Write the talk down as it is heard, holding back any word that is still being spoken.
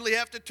You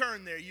have to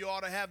turn there. You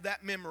ought to have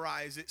that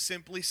memorized. It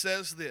simply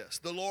says this: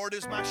 the Lord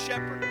is my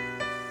shepherd,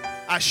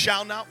 I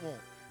shall not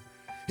want.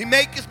 He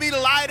maketh me to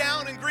lie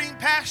down in green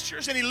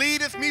pastures, and he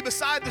leadeth me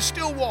beside the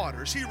still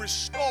waters. He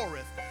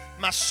restoreth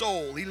my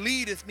soul. He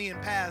leadeth me in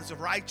paths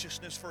of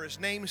righteousness for his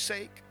name's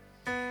sake.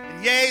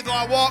 And yea, though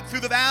I walk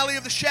through the valley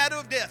of the shadow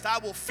of death, I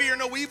will fear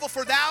no evil,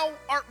 for thou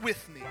art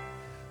with me.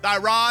 Thy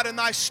rod and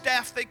thy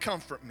staff, they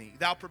comfort me.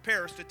 Thou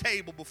preparest a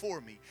table before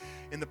me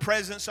in the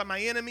presence of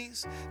my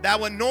enemies. Thou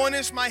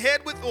anointest my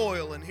head with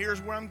oil. And here's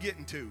where I'm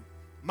getting to.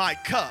 My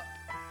cup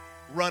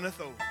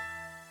runneth over.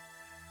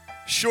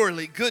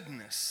 Surely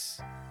goodness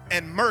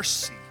and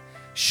mercy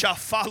shall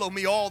follow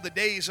me all the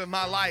days of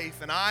my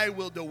life, and I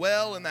will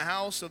dwell in the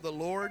house of the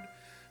Lord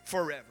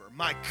forever.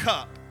 My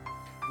cup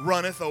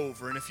runneth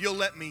over. And if you'll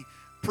let me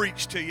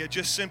preach to you,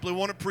 just simply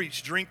want to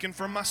preach drinking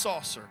from my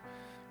saucer,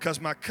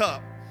 because my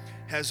cup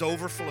has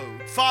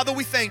overflowed. Father,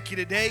 we thank you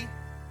today.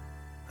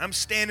 I'm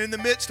standing in the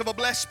midst of a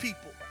blessed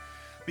people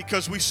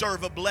because we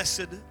serve a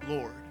blessed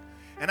Lord.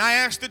 And I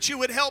ask that you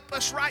would help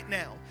us right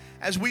now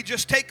as we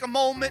just take a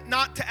moment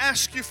not to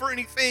ask you for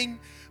anything,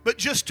 but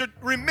just to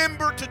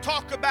remember to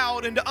talk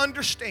about and to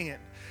understand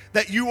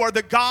that you are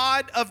the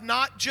God of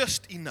not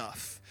just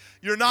enough.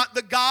 You're not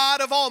the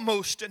God of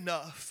almost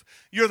enough.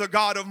 You're the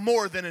God of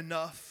more than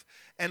enough.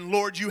 And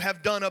Lord, you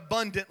have done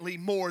abundantly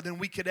more than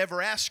we could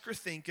ever ask or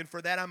think. And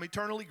for that, I'm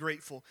eternally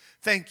grateful.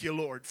 Thank you,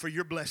 Lord, for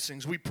your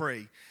blessings. We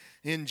pray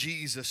in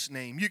Jesus'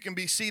 name. You can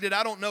be seated.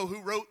 I don't know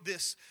who wrote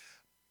this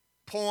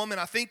poem,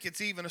 and I think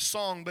it's even a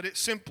song, but it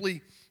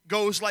simply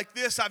goes like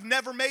this: I've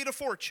never made a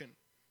fortune,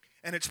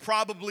 and it's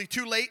probably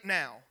too late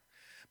now.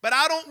 But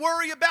I don't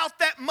worry about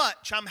that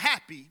much. I'm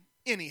happy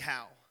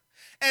anyhow.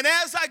 And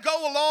as I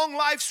go along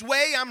life's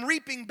way, I'm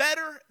reaping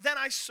better than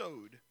I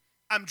sowed.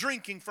 I'm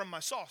drinking from my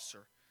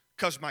saucer,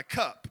 because my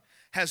cup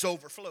has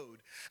overflowed.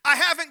 I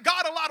haven't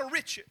got a lot of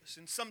riches,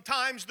 and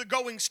sometimes the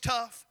going's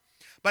tough,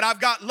 but I've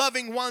got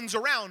loving ones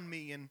around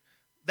me, and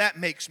that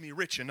makes me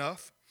rich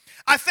enough.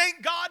 I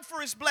thank God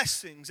for his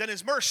blessings and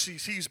his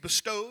mercies he's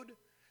bestowed.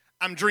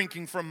 I'm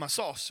drinking from my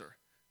saucer,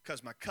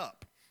 because my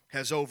cup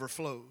has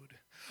overflowed.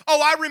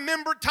 Oh, I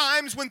remember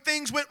times when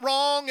things went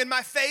wrong and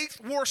my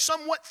faith wore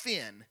somewhat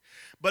thin,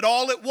 but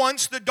all at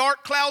once the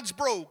dark clouds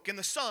broke and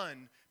the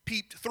sun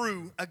peeped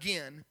through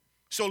again.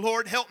 So,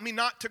 Lord, help me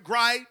not to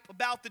gripe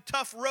about the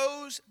tough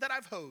rows that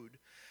I've hoed.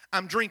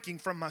 I'm drinking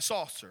from my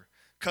saucer,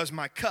 because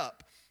my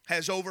cup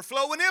has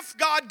overflowed. And if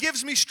God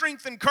gives me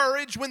strength and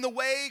courage when the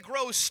way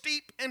grows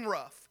steep and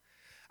rough,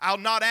 I'll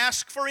not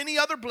ask for any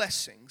other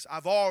blessings.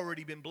 I've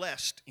already been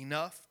blessed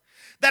enough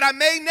that I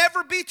may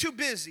never be too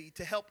busy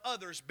to help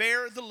others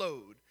bear the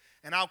load.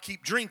 And I'll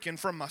keep drinking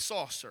from my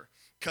saucer,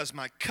 because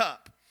my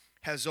cup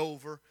has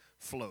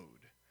overflowed.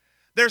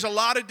 There's a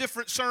lot of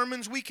different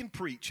sermons we can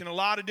preach, and a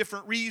lot of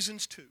different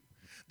reasons too.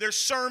 There's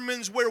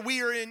sermons where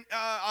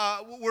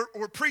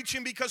we're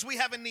preaching because we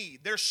have a need.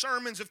 There's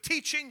sermons of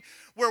teaching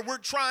where we're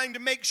trying to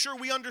make sure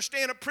we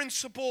understand a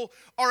principle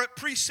or a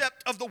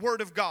precept of the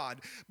Word of God.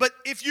 But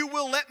if you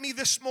will let me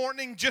this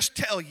morning just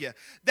tell you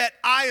that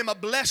I am a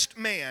blessed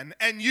man,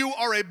 and you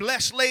are a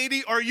blessed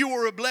lady, or you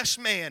are a blessed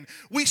man.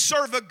 We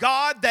serve a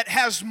God that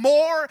has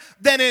more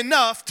than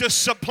enough to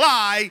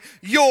supply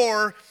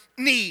your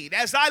need.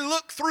 As I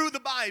look through the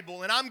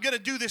Bible, and I'm going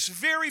to do this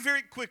very,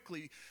 very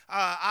quickly.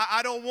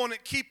 I don't want to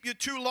keep you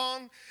too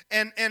long.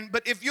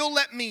 But if you'll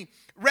let me,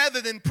 rather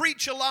than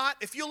preach a lot,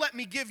 if you'll let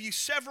me give you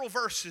several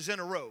verses in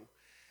a row,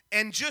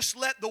 and just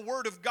let the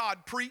Word of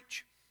God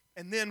preach,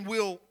 and then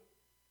we'll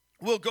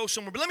go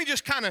somewhere. But let me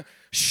just kind of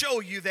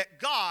show you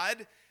that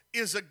God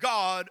is a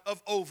God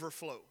of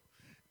overflow.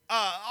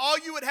 All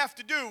you would have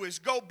to do is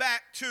go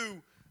back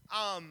to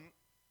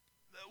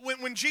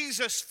when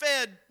Jesus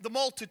fed the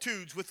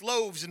multitudes with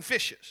loaves and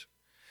fishes.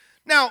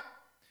 Now,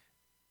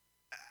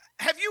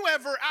 have you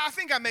ever, I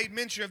think I made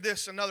mention of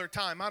this another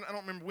time, I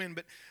don't remember when,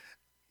 but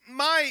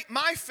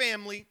my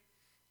family,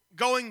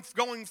 going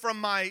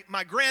from my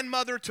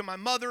grandmother to my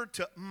mother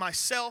to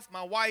myself,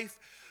 my wife,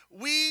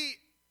 we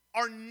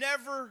are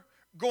never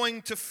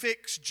going to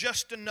fix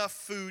just enough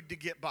food to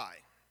get by.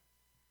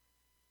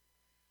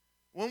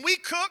 When we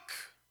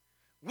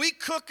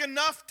cook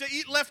enough to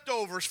eat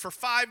leftovers for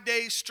 5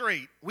 days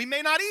straight. We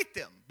may not eat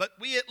them, but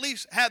we at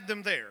least had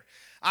them there.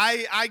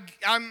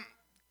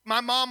 My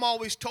mom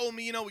always told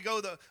me, we go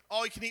to the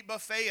all-you-can-eat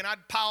buffet, and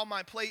I'd pile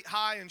my plate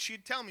high, and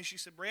she'd tell me, she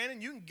said, Brandon,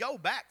 you can go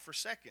back for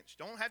seconds.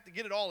 Don't have to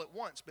get it all at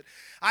once. But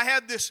I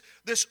had this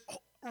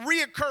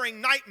reoccurring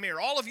nightmare.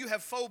 All of you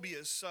have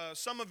phobias.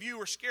 Some of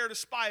you are scared of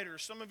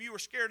spiders. Some of you are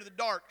scared of the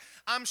dark.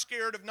 I'm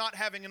scared of not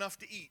having enough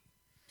to eat.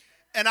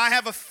 And I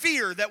have a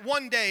fear that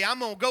one day I'm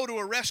going to go to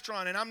a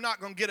restaurant and I'm not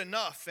going to get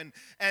enough,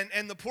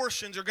 and the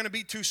portions are going to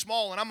be too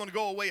small, and I'm going to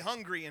go away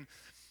hungry.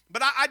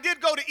 But I did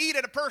go to eat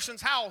at a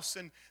person's house,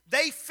 and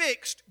they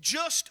fixed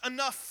just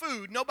enough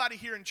food. Nobody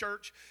here in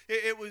church.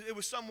 It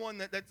was someone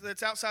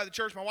that's outside the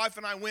church. My wife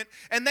and I went,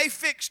 and they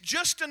fixed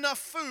just enough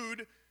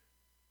food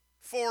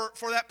for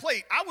that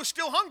plate. I was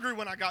still hungry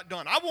when I got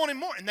done. I wanted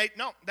more. And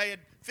they had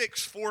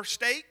fixed 4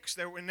 steaks.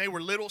 And they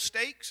were little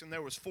steaks, and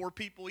there was 4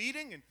 people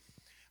eating, and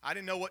I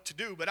didn't know what to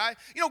do. But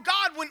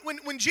God,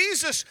 when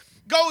Jesus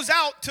goes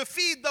out to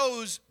feed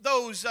those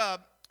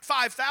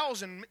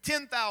 5,000,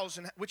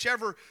 10,000,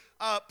 whichever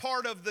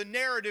part of the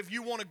narrative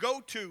you want to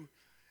go to,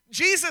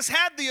 Jesus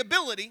had the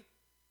ability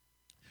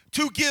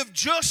to give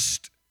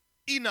just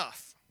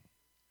enough.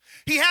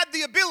 He had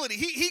the ability.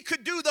 He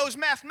could do those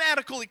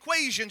mathematical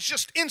equations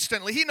just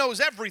instantly. He knows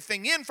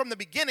everything in from the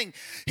beginning.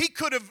 He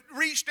could have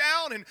reached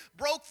down and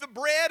broke the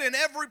bread, and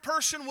every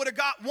person would have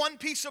got 1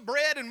 piece of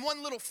bread and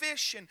 1 little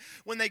fish. And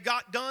when they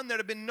got done,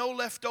 there'd have been no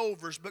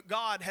leftovers. But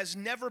God has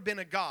never been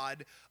a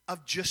God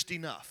of just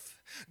enough.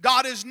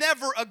 God is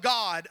never a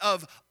God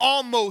of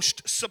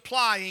almost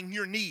supplying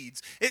your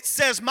needs. It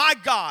says, my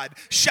God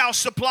shall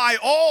supply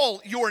all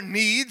your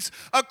needs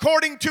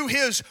according to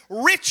his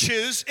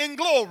riches in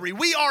glory.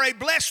 We are a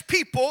blessed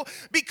people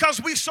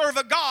because we serve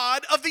a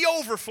God of the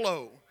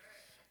overflow.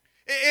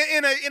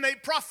 In a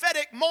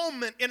prophetic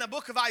moment in a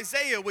book of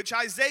Isaiah, which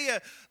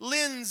Isaiah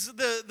lends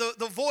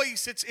the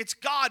voice, it's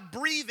God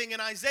breathing,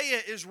 and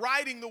Isaiah is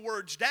writing the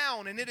words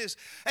down, and it is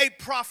a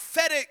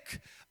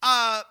prophetic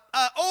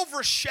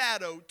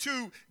overshadow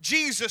to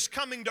Jesus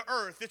coming to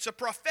earth. It's a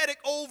prophetic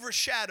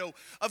overshadow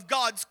of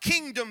God's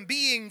kingdom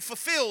being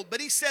fulfilled.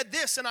 But he said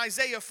this in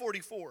Isaiah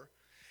 44.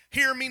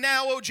 Hear me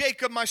now, O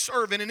Jacob, my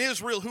servant, and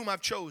Israel, whom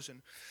I've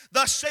chosen.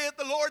 Thus saith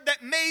the Lord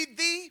that made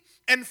thee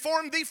and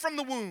formed thee from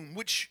the womb,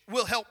 which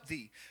will help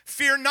thee.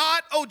 Fear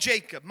not, O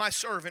Jacob, my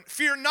servant.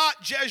 Fear not,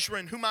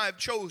 Jezreel, whom I have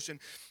chosen.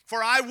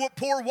 For I will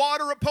pour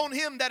water upon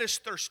him that is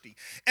thirsty,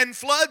 and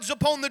floods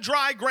upon the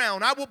dry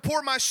ground. I will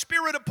pour my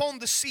spirit upon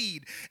the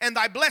seed, and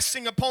thy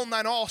blessing upon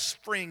thine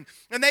offspring.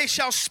 And they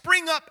shall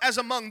spring up as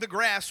among the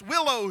grass,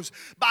 willows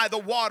by the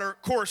water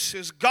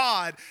courses.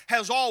 God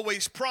has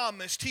always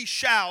promised he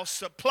shall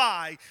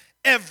supply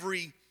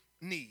every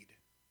need.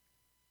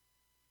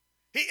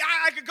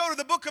 I could go to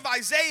the book of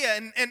Isaiah,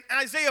 and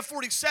Isaiah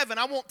 47.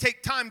 I won't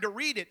take time to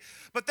read it,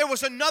 but there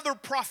was another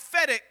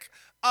prophetic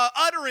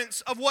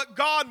utterance of what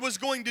God was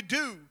going to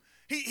do.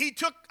 He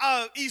took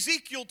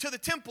Ezekiel to the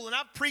temple, and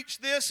I've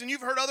preached this, and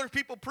you've heard other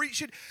people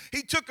preach it.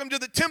 He took him to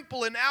the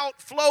temple, and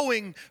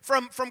outflowing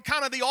from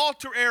kind of the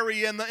altar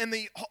area and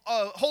the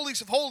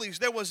holies of holies,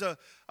 there was a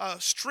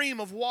stream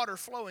of water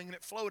flowing, and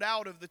it flowed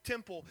out of the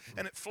temple,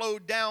 and it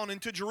flowed down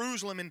into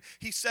Jerusalem. And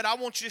he said, I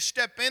want you to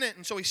step in it.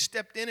 And so he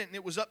stepped in it, and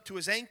it was up to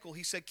his ankle.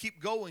 He said,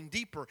 keep going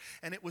deeper.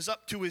 And it was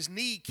up to his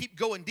knee. Keep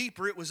going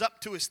deeper. It was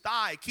up to his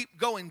thigh. Keep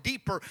going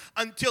deeper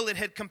until it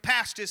had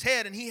compassed his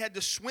head, and he had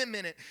to swim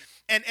in it.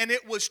 And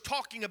it was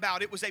talking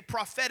about, it was a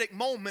prophetic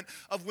moment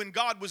of when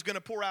God was going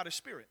to pour out his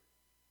spirit.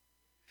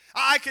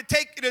 I could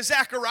take it to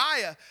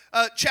Zechariah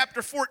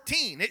chapter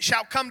 14. It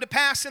shall come to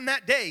pass in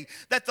that day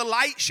that the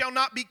light shall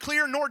not be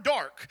clear nor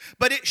dark,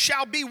 but it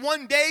shall be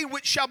one day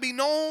which shall be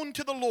known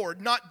to the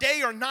Lord, not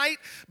day or night,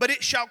 but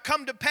it shall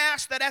come to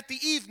pass that at the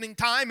evening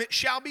time it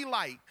shall be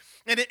light.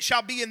 And it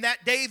shall be in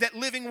that day that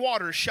living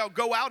waters shall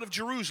go out of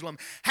Jerusalem,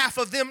 half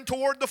of them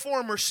toward the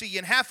former sea,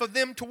 and half of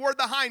them toward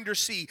the hinder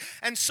sea.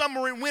 And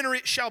summer and winter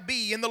it shall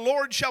be, and the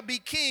Lord shall be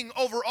king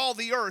over all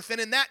the earth.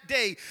 And in that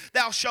day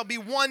thou shalt be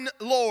one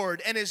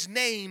Lord, and his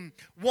name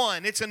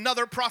one. It's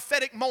another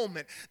prophetic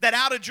moment that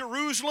out of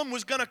Jerusalem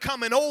was going to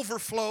come an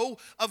overflow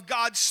of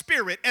God's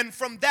Spirit. And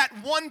from that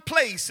one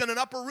place in an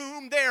upper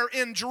room there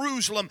in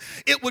Jerusalem,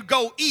 it would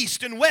go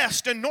east and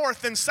west and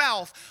north and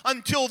south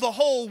until the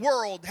whole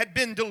world had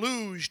been deluged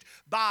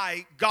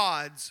by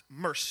God's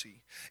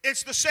mercy.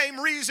 It's the same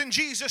reason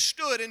Jesus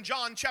stood in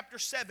John chapter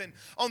 7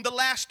 on the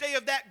last day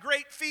of that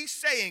great feast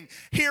saying,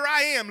 here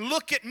I am,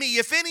 look at me.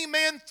 If any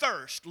man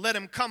thirst, let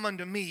him come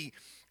unto me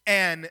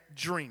and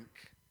drink.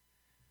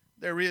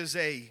 There is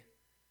a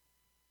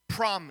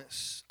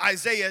promise.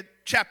 Isaiah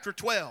chapter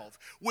 12,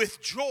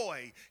 with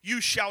joy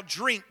you shall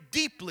drink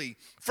deeply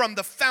from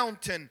the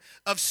fountain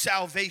of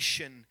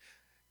salvation.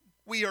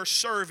 We are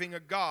serving a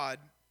God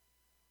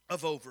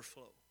of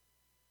overflow.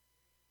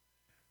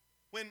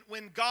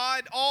 When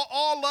God,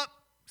 all up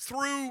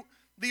through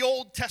the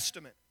Old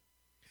Testament,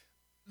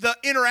 the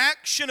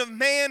interaction of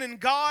man and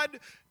God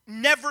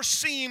never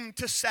seemed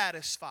to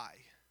satisfy.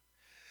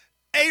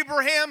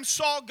 Abraham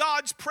saw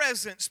God's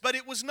presence, but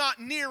it was not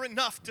near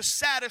enough to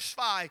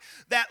satisfy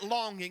that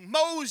longing.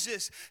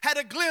 Moses had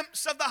a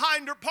glimpse of the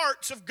hinder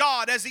parts of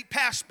God as he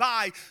passed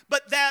by,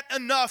 but that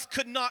enough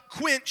could not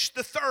quench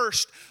the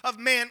thirst of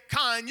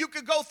mankind. You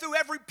could go through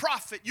every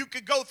prophet. You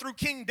could go through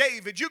King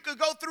David. You could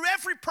go through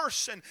every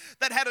person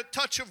that had a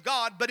touch of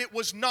God, but it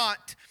was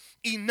not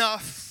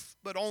enough.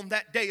 But on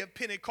that day of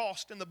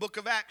Pentecost in the book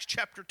of Acts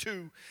chapter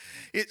 2,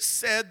 it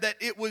said that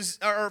it was,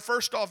 or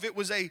first off, it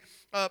was a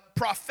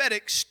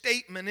prophetic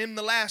statement. In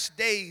the last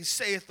days,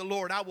 saith the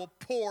Lord, I will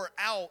pour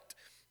out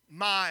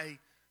my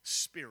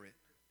spirit.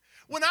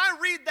 When I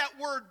read that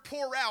word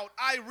pour out,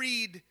 I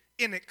read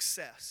in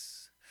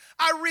excess.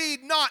 I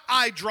read not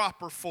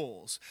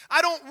eyedropperfuls.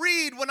 I don't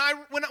read when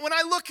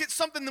I look at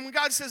something, when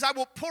God says, I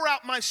will pour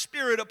out my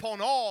Spirit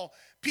upon all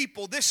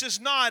people. This is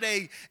not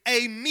a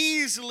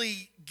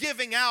measly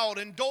giving out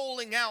and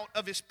doling out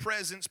of His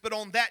presence, but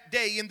on that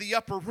day in the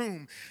upper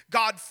room,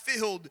 God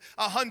filled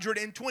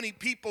 120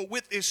 people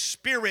with His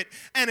Spirit,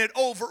 and it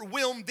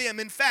overwhelmed them.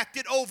 In fact,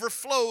 it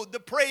overflowed. The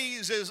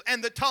praises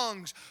and the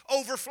tongues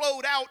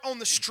overflowed out on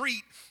the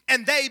street,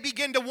 and they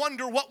began to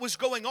wonder what was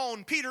going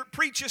on. Peter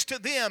preaches to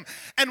them,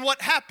 and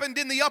what happened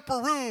in the upper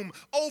room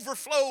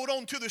overflowed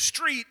onto the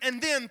street,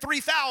 and then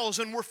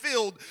 3,000 were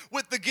filled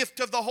with the gift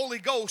of the Holy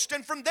Ghost.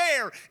 And from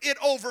there, it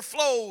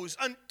overflows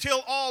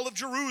until all of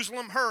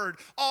Jerusalem heard,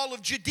 all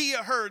of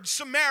Judea heard,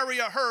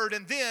 Samaria heard,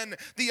 and then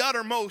the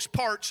uttermost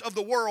parts of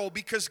the world,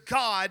 because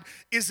God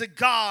is a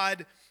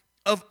God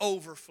of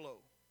overflow.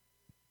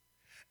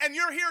 And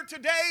you're here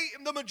today,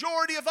 the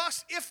majority of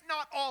us, if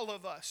not all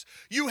of us,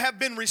 you have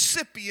been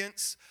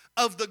recipients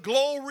of the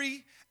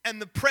glory and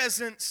the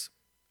presence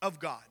of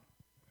God.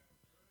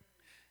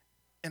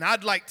 And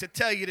I'd like to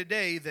tell you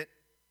today that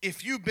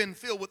if you've been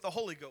filled with the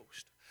Holy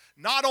Ghost,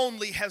 not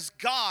only has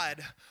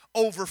God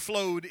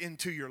overflowed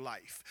into your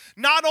life,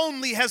 not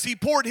only has He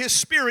poured His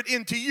Spirit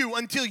into you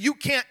until you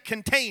can't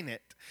contain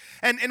it.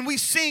 And we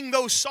sing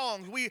those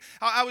songs.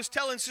 I was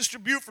telling Sister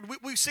Buford,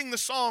 we sing the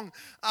song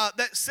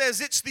that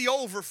says it's the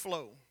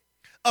overflow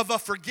of a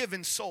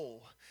forgiven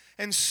soul.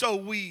 And so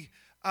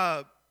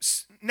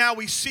now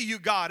we see you,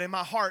 God, and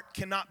my heart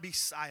cannot be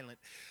silent.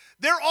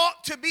 There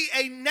ought to be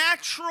a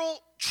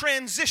natural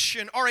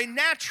transition or a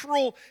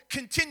natural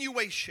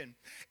continuation.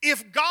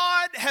 If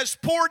God has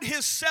poured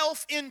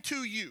Himself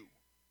into you,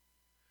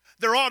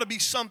 there ought to be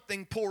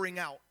something pouring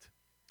out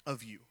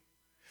of you.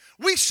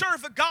 We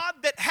serve a God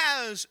that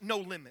has no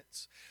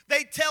limits.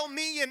 They tell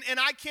me, and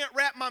I can't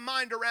wrap my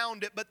mind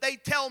around it, but they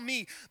tell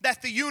me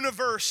that the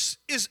universe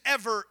is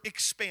ever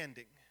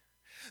expanding.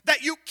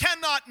 That you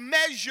cannot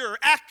measure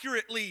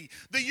accurately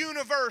the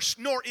universe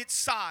nor its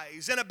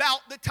size. And about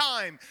the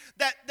time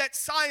that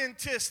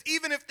scientists,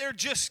 even if they're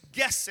just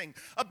guessing,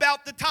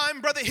 about the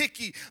time, Brother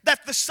Hickey,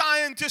 that the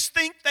scientists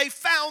think they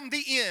found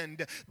the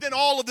end, then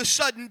all of a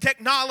sudden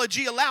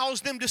technology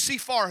allows them to see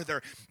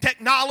farther.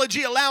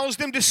 Technology allows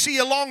them to see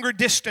a longer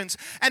distance.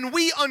 And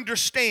we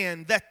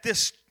understand that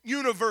this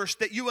universe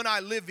that you and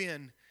I live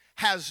in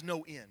has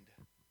no end.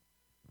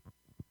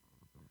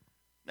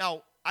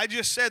 Now, I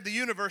just said the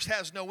universe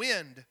has no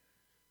end,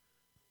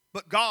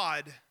 but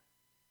God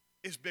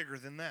is bigger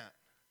than that.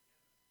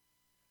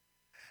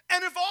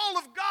 And if all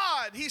of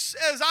God, He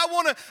says, I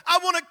want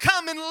to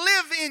come and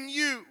live in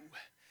you,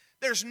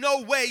 there's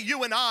no way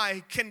you and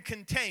I can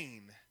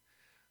contain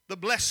the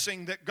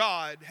blessing that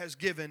God has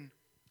given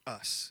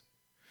us.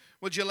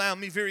 Would you allow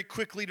me very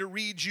quickly to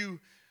read you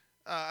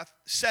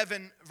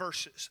 7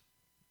 verses?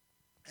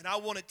 And I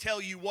want to tell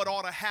you what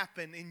ought to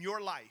happen in your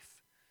life.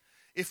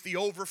 If the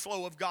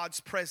overflow of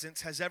God's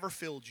presence has ever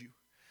filled you,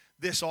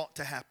 this ought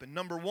to happen.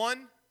 Number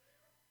 1,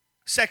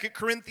 2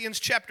 Corinthians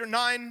chapter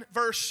 9,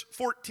 verse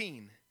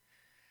 14.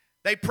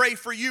 They pray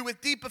for you with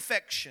deep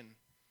affection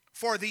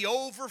for the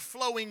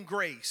overflowing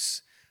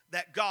grace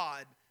that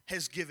God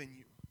has given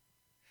you.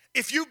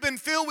 If you've been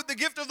filled with the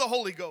gift of the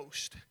Holy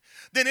Ghost,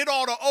 then it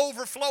ought to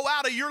overflow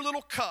out of your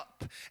little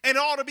cup, and it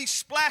ought to be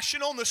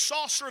splashing on the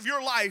saucer of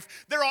your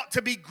life. There ought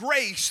to be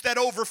grace that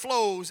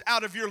overflows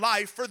out of your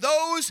life. For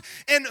those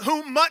in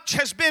whom much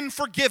has been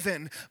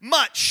forgiven,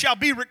 much shall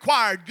be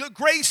required. The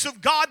grace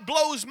of God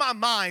blows my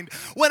mind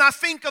when I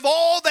think of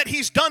all that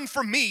He's done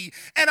for me,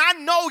 and I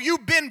know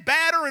you've been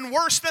badder and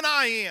worse than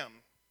I am.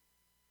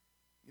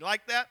 You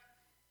like that?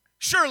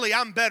 Surely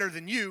I'm better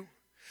than you.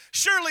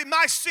 Surely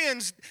my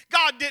sins,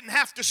 God didn't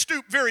have to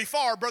stoop very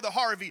far, Brother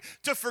Harvey,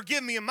 to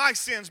forgive me of my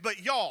sins,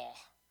 but y'all,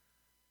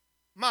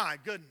 my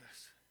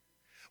goodness.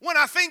 When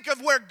I think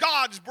of where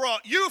God's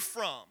brought you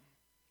from,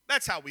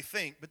 that's how we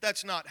think, but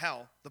that's not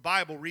how the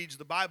Bible reads.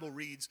 The Bible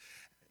reads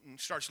and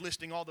starts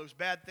listing all those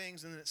bad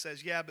things, and then it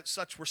says, yeah, but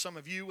such were some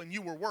of you, and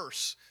you were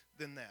worse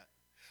than that.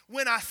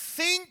 When I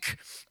think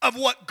of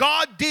what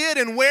God did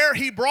and where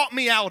He brought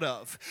me out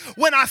of,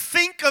 when I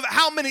think of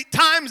how many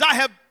times I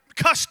have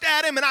cussed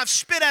at Him and I've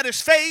spit at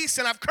His face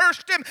and I've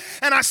cursed Him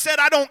and I said,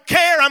 I don't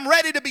care, I'm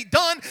ready to be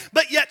done,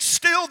 but yet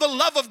still the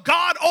love of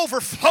God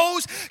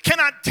overflows. Can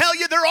I tell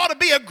you, there ought to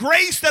be a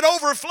grace that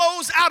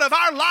overflows out of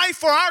our life,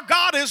 for our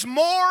God is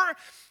more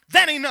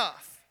than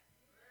enough.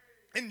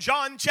 In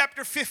John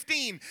chapter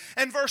 15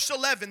 and verse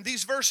 11,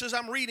 these verses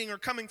I'm reading are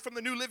coming from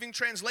the New Living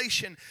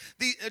Translation.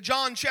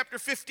 John chapter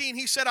 15,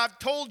 He said, I've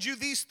told you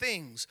these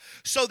things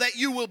so that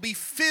you will be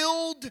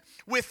filled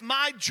with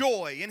my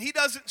joy. And He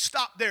doesn't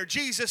stop there.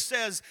 Jesus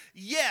says,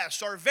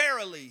 yes, or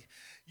verily,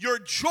 your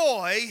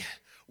joy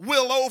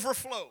will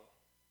overflow.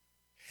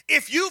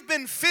 If you've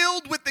been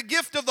filled with the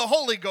gift of the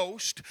Holy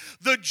Ghost,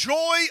 the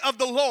joy of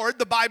the Lord,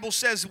 the Bible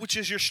says, which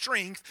is your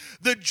strength,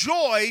 the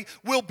joy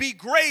will be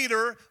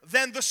greater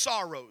than the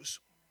sorrows.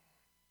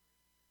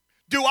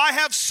 Do I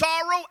have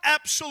sorrow?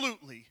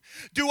 Absolutely.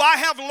 Do I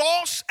have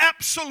loss?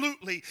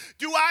 Absolutely.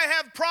 Do I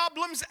have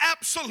problems?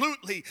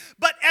 Absolutely.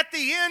 But at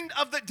the end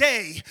of the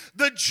day,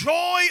 the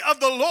joy of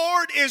the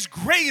Lord is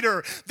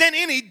greater than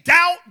any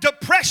doubt,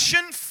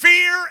 depression,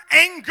 fear,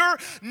 anger.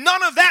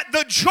 None of that.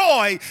 The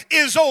joy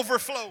is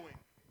overflowing.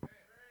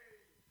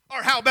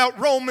 Or how about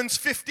Romans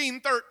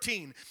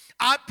 15:13?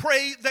 I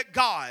pray that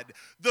God,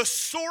 the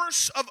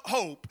source of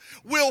hope,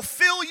 will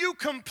fill you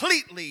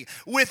completely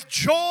with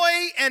joy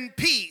and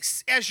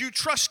peace as you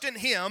trust in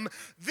Him.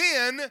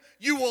 Then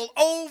you will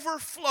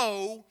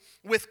overflow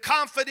with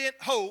confident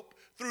hope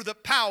through the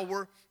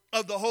power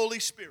of the Holy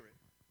Spirit.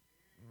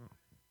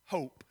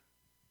 Hope.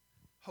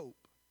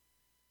 Hope.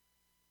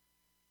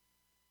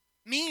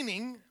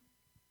 Meaning,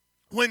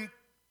 when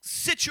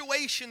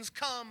situations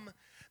come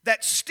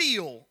that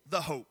steal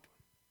the hope.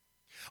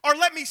 Or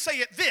let me say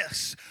it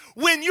this: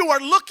 when you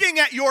are looking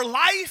at your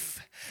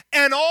life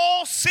and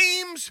all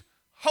seems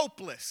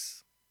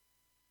hopeless,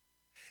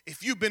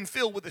 if you've been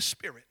filled with the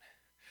Spirit,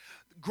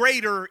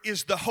 greater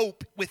is the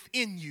hope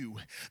within you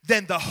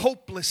than the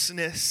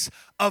hopelessness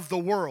of the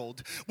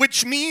world.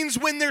 Which means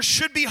when there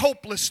should be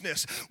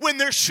hopelessness, when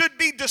there should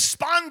be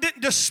despondent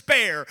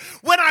despair,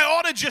 when I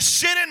ought to just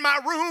sit in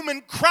my room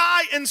and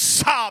cry and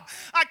sob,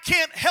 I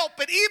can't help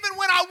it. Even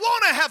when I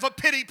want to have a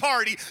pity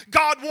party,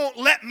 God won't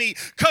let me,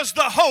 because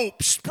the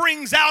hope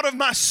springs out of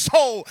my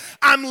soul.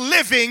 I'm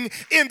living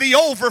in the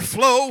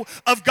overflow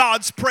of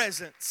God's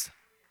presence.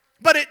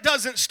 But it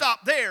doesn't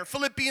stop there.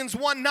 Philippians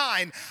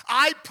 1:9,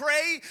 I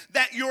pray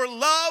that your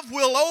love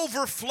will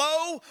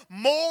overflow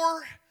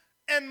more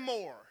and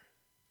more.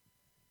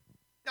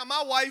 Now,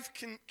 my wife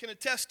can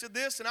attest to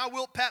this, and I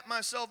will pat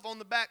myself on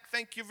the back.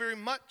 Thank you very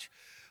much.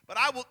 But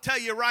I will tell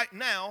you right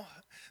now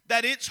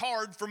that it's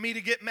hard for me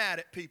to get mad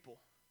at people.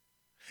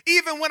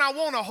 Even when I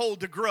want to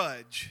hold a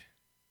grudge.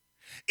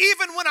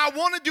 Even when I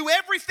want to do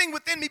everything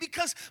within me,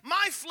 because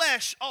my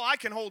flesh, I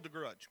can hold a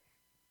grudge.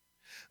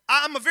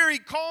 I'm a very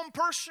calm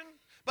person,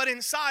 but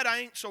inside I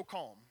ain't so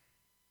calm.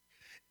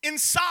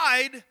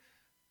 Inside,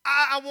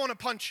 I want to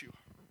punch you.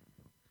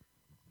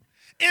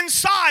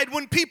 Inside,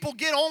 when people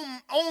get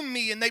on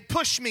me and they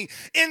push me,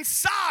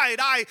 inside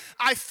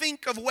I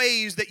think of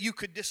ways that you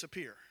could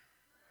disappear.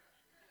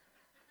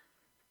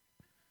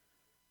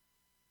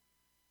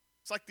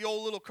 It's like the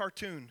old little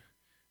cartoon.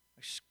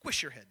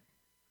 Squish your head.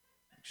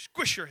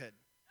 Squish your head.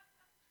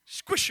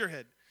 Squish your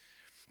head.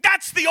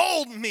 That's the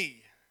old me.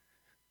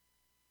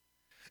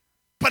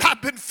 But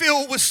I've been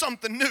filled with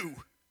something new.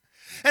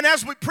 And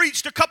as we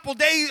preached a couple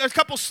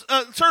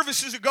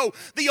services ago,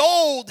 the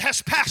old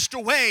has passed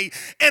away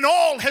and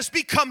all has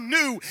become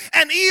new.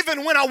 And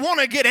even when I want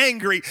to get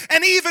angry,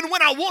 and even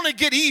when I want to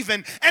get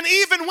even, and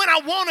even when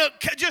I want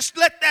to just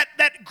let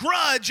that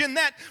grudge and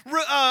that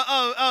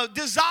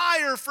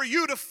desire for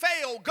you to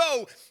fail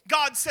go,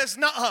 God says,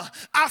 nuh-uh,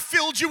 I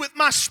filled you with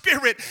my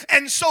Spirit.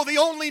 And so the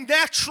only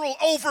natural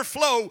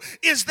overflow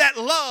is that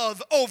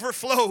love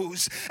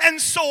overflows.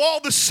 And so all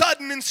of a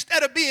sudden,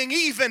 instead of being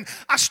even,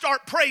 I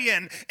start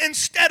praying.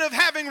 Instead of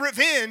having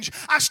revenge,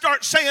 I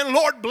start saying,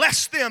 Lord,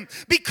 bless them,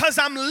 because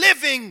I'm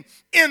living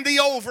in the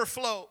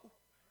overflow.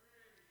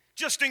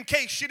 Just in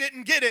case you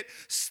didn't get it,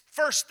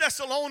 1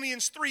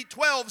 Thessalonians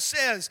 3:12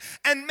 says,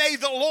 and may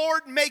the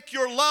Lord make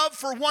your love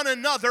for one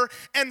another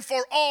and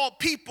for all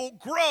people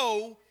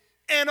grow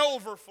and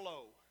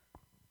overflow.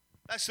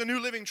 That's the New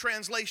Living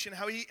Translation,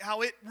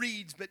 how it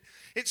reads. But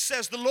it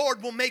says, the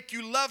Lord will make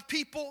you love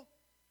people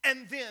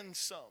and then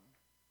some.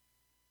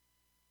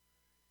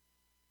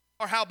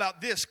 Or how about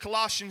this?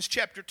 Colossians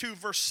chapter 2,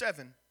 verse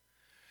 7.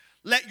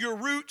 Let your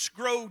roots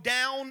grow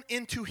down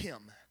into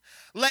Him.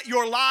 Let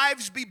your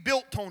lives be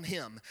built on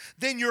Him.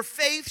 Then your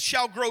faith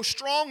shall grow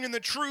strong in the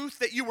truth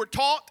that you were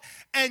taught,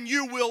 and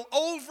you will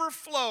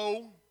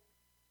overflow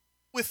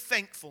with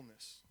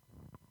thankfulness.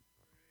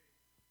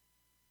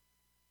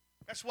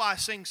 That's why I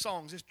sing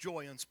songs. It's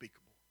joy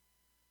unspeakable.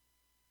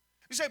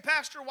 You say,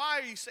 Pastor, why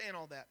are you saying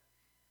all that?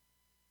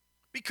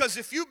 Because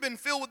if you've been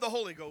filled with the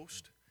Holy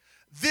Ghost,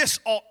 this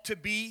ought to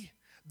be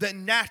the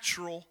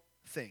natural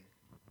thing.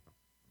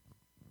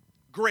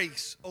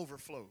 Grace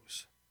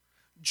overflows.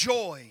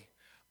 Joy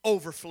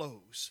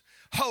overflows.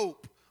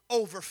 Hope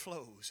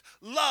overflows.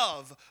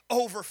 Love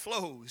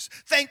overflows.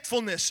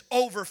 Thankfulness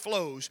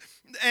overflows.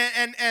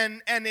 And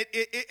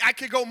I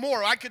could go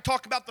more. I could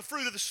talk about the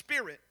fruit of the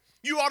Spirit.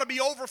 You ought to be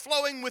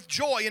overflowing with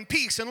joy and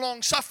peace and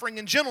long-suffering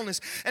and gentleness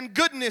and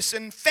goodness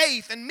and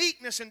faith and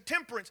meekness and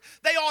temperance.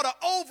 They ought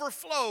to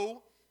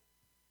overflow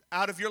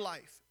out of your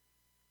life.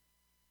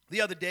 The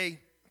other day,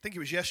 I think it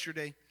was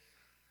yesterday,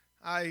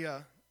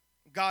 I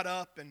got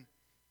up and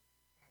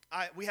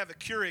we have a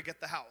Keurig at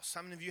the house.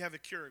 How many of you have a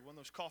Keurig, one of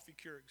those coffee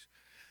Keurigs?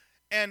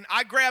 And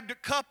I grabbed a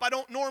cup. I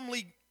don't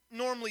normally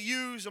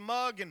use a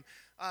mug, and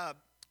I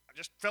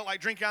just felt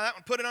like drinking out of that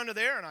one, put it under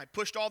there, and I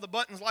pushed all the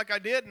buttons like I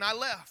did, and I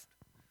left.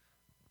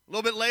 A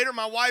little bit later,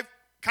 my wife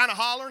kind of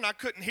hollering. I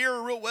couldn't hear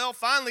her real well.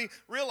 Finally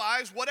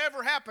realized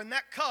whatever happened,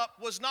 that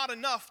cup was not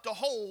enough to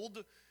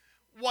hold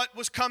what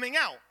was coming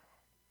out.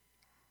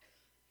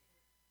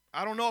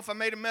 I don't know if I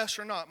made a mess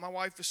or not. My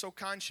wife is so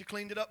kind, she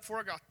cleaned it up before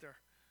I got there.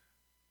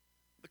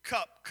 The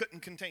cup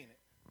couldn't contain it.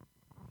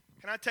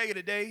 Can I tell you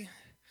today,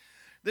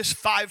 this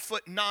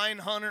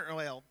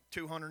 5'9",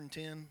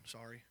 210,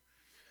 sorry.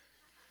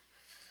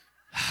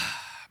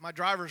 My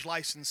driver's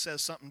license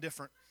says something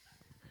different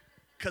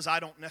because I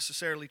don't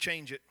necessarily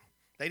change it.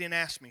 They didn't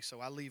ask me,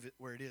 so I leave it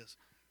where it is.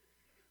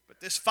 But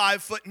this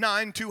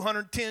 5'9",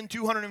 210,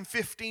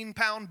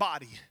 215-pound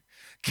body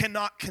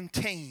cannot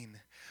contain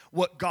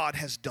what God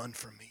has done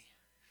for me.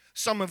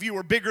 Some of you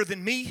are bigger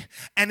than me,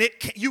 and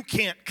you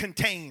can't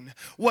contain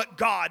what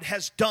God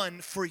has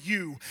done for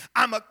you.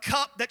 I'm a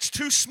cup that's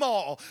too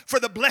small for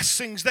the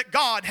blessings that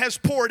God has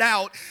poured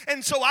out.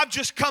 And so I've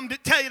just come to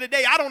tell you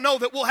today, I don't know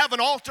that we'll have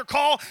an altar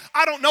call.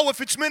 I don't know if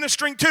it's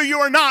ministering to you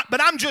or not,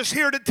 but I'm just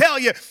here to tell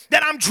you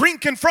that I'm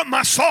drinking from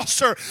my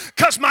saucer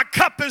because my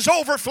cup is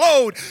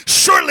overflowed.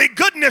 Surely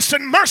goodness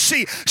and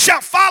mercy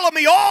shall follow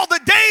me all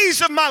the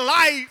days of my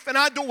life, and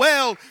I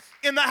dwell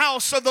in the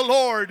house of the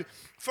Lord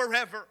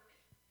forever.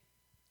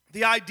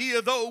 The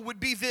idea, though,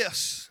 would be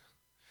this.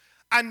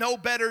 I know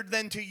better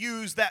than to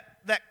use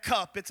that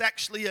cup. It's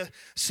actually a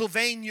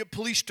Sylvania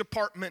Police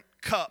Department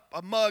cup,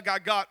 a mug I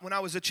got when I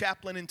was a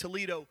chaplain in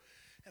Toledo,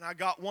 and I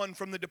got one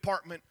from the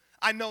department.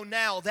 I know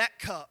now that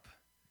cup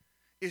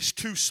is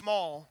too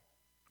small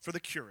for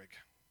the Keurig.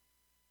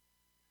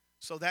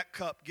 So that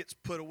cup gets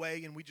put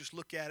away, and we just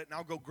look at it, and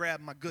I'll go grab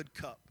my good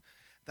cup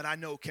that I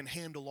know can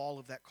handle all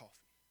of that coffee.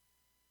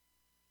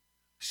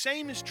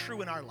 Same is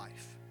true in our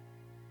life.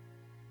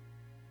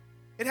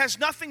 It has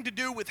nothing to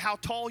do with how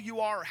tall you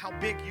are or how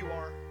big you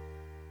are.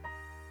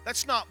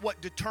 That's not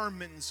what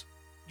determines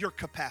your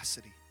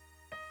capacity.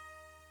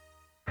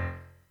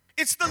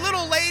 It's the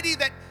little lady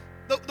that,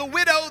 the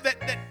widow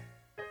that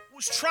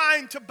was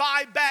trying to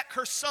buy back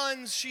her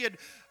sons.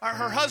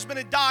 Her husband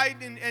had died,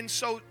 and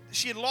so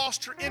she had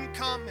lost her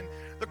income, and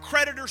the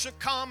creditors have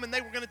come, and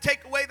they were going to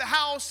take away the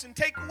house and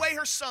take away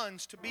her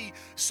sons to be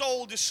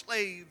sold as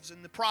slaves.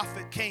 And the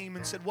prophet came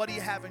and said, "What do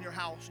you have in your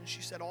house?" And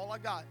she said, "All I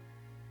got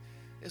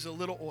is a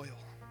little oil."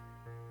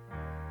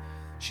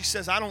 She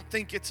says, "I don't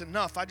think it's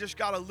enough. I just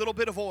got a little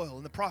bit of oil."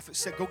 And the prophet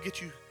said, "Go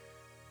get you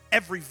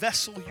every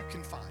vessel you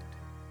can find.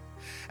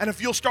 And if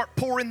you'll start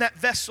pouring that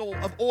vessel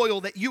of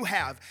oil that you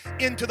have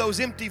into those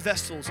empty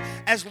vessels,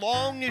 as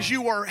long as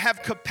you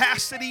have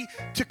capacity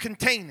to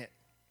contain it,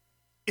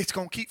 it's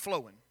going to keep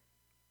flowing.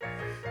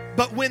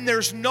 But when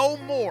there's no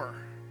more,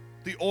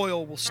 the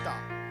oil will stop."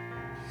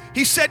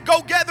 He said,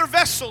 "Go gather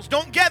vessels.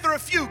 Don't gather a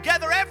few.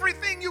 Gather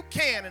everything you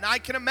can." And I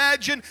can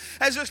imagine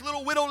as this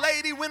little widow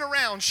lady went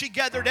around, she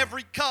gathered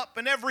every cup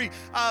and every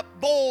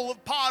bowl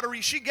of pottery.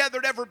 She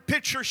gathered every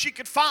pitcher she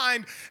could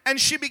find. And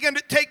she began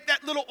to take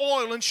that little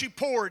oil and she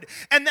poured.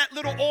 And that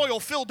little oil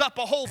filled up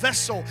a whole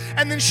vessel.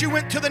 And then she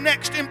went to the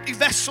next empty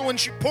vessel and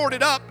she poured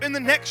it up in the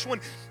next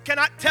one. Can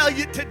I tell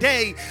you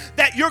today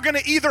that you're going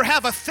to either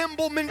have a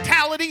thimble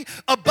mentality,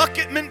 a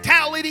bucket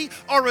mentality,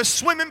 or a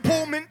swimming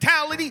pool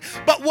mentality,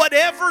 but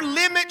whatever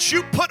limits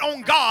you put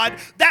on God,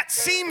 that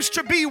seems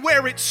to be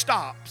where it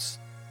stops.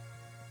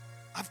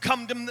 I've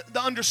come to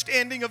the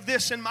understanding of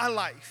this in my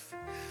life.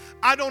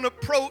 I don't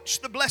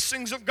approach the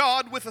blessings of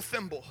God with a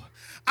thimble.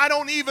 I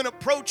don't even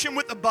approach Him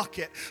with a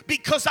bucket,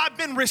 because I've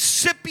been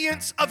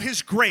recipients of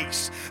His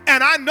grace,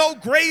 and I know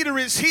greater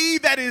is He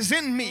that is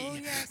in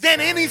me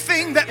than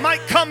anything that might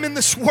come in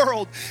this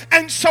world.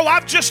 And so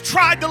I've just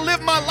tried to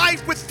live my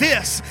life with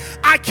this.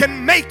 I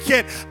can make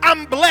it.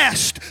 I'm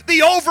blessed.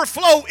 The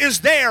overflow is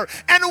there.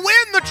 And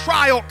when the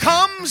trial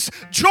comes,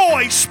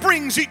 joy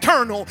springs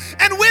eternal.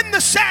 And when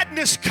the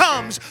sadness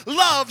comes,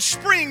 love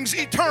springs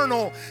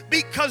eternal,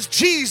 because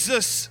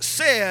Jesus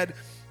said,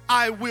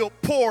 "I will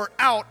pour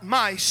out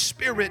my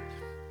Spirit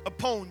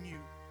upon you."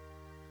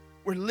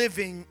 We're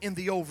living in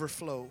the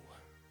overflow.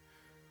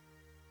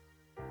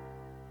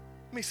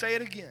 Let me say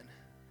it again.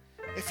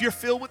 If you're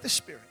filled with the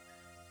Spirit,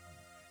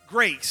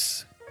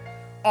 grace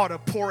ought to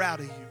pour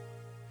out of you.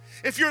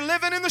 If you're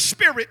living in the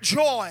Spirit,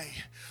 joy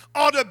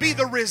ought to be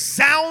the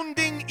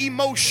resounding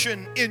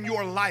emotion in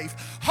your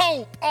life.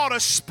 Hope ought to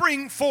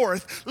spring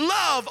forth.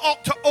 Love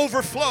ought to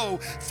overflow.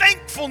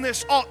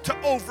 Thankfulness ought to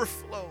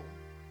overflow.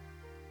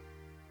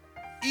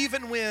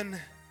 Even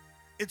when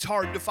it's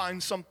hard to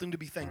find something to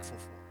be thankful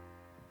for.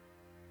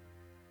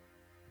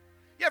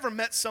 You ever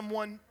met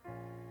someone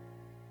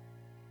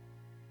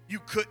you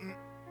couldn't?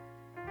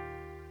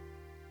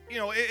 You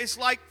know, it's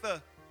like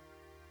the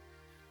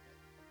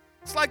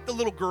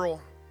little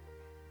girl.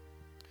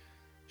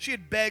 She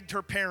had begged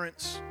her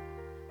parents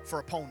for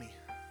a pony.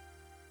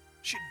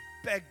 She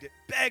had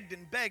begged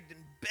and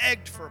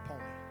begged for a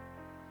pony.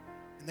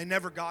 And they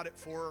never got it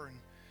for her.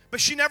 But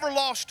she never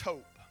lost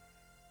hope.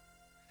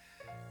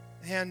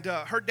 And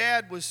her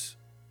dad was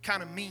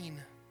kind of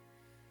mean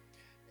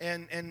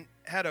and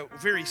had a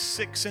very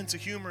sick sense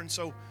of humor. And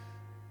so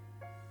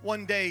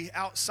one day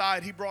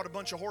outside, he brought a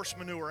bunch of horse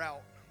manure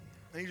out.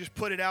 And he just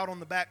put it out on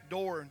the back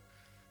door. And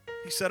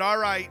he said, "All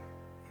right,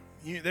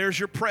 there's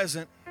your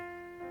present."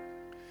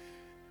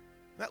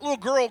 That little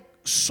girl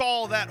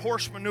saw that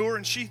horse manure,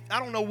 and I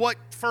don't know what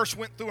first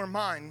went through her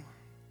mind.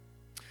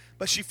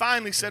 But she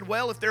finally said,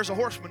 well, if there's a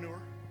horse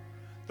manure,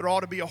 there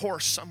ought to be a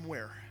horse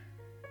somewhere.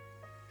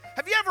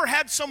 Have you ever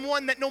had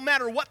someone that no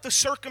matter what the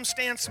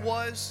circumstance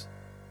was,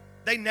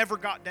 they never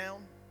got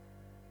down?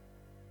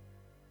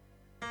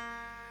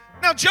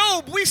 Now,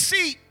 Job, we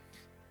see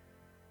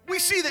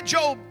that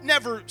Job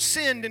never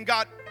sinned and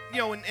got,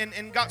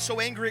 and got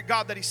so angry at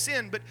God that he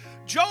sinned. But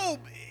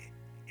Job,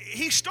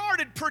 he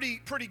started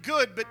pretty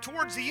good, but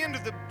towards the end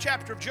of the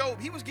chapter of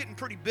Job, he was getting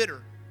pretty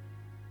bitter.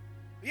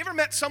 You ever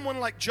met someone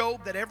like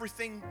Job that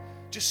everything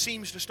just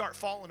seems to start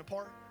falling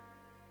apart?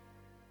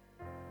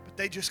 But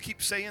they just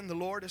keep saying, the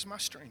Lord is my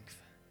strength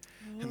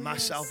and my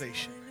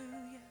salvation.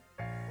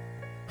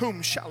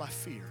 Whom shall I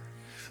fear?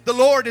 The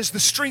Lord is the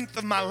strength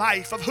of my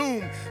life. Of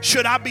whom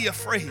should I be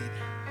afraid?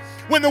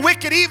 When the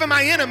wicked, even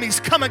my enemies,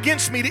 come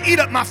against me to eat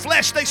up my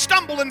flesh, they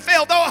stumble and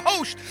fail. Though a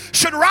host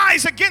should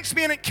rise against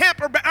me and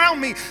encamp around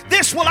me,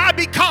 this will I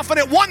be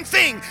confident. One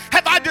thing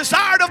have I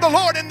desired of the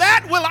Lord, and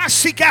that will I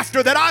seek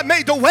after, that I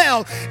may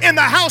dwell in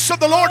the house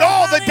of the Lord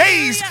all the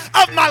days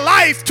of my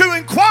life, to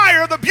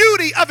inquire the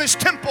beauty of his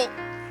temple.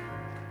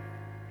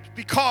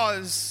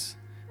 Because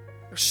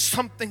there's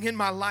something in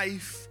my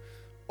life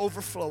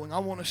overflowing. I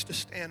want us to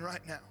stand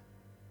right now.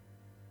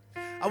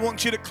 I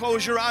want you to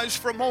close your eyes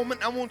for a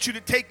moment. I want you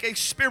to take a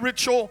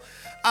spiritual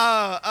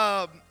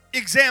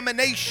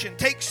examination.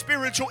 Take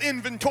spiritual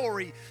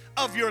inventory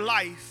of your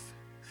life.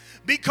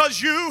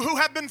 Because you who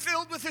have been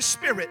filled with His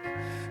Spirit,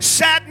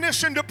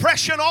 sadness and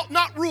depression ought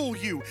not rule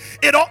you.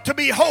 It ought to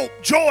be hope,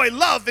 joy,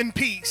 love, and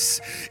peace.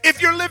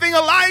 If you're living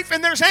a life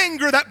and there's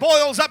anger that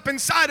boils up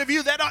inside of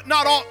you, that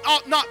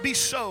ought not be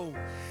so.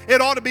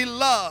 It ought to be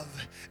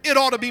love. It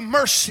ought to be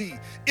mercy.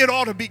 It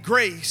ought to be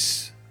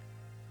grace.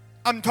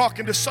 I'm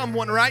talking to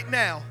someone right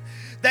now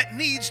that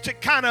needs to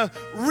kind of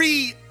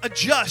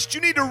readjust.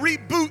 You need to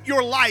reboot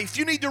your life.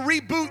 You need to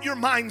reboot your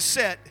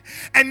mindset.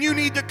 And you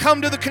need to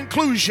come to the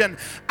conclusion,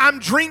 I'm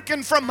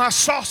drinking from my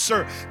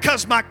saucer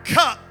because my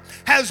cup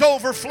has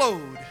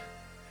overflowed.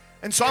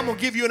 And so I'm going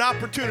to give you an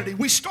opportunity.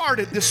 We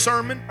started this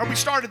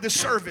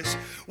service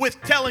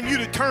with telling you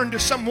to turn to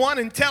someone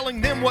and telling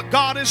them what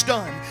God has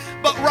done.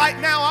 But right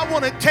now I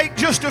want to take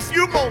just a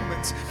few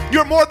moments.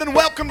 You're more than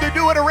welcome to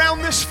do it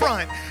around this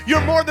front.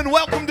 You're more than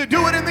welcome to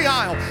do it in the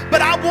aisle.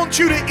 But I want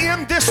you to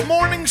end this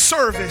morning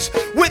service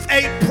with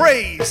a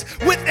praise,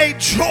 with a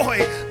joy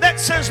that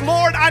says,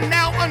 Lord, I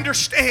now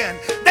understand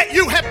that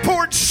you have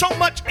poured so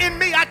much in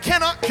me I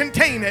cannot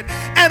contain it.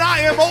 And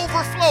I am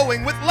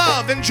overflowing with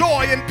love and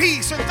joy and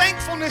peace and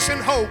thankfulness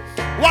and hope.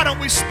 Why don't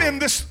we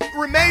spend this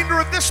remainder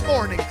of this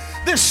morning,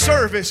 this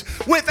service,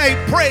 with a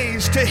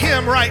praise to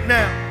Him right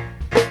now?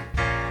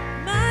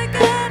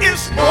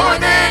 Is more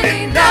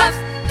than enough.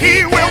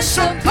 He will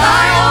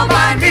supply all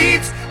my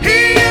needs.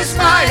 He is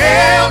my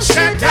El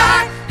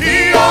Shaddai.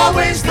 He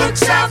always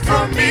looks out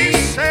for me.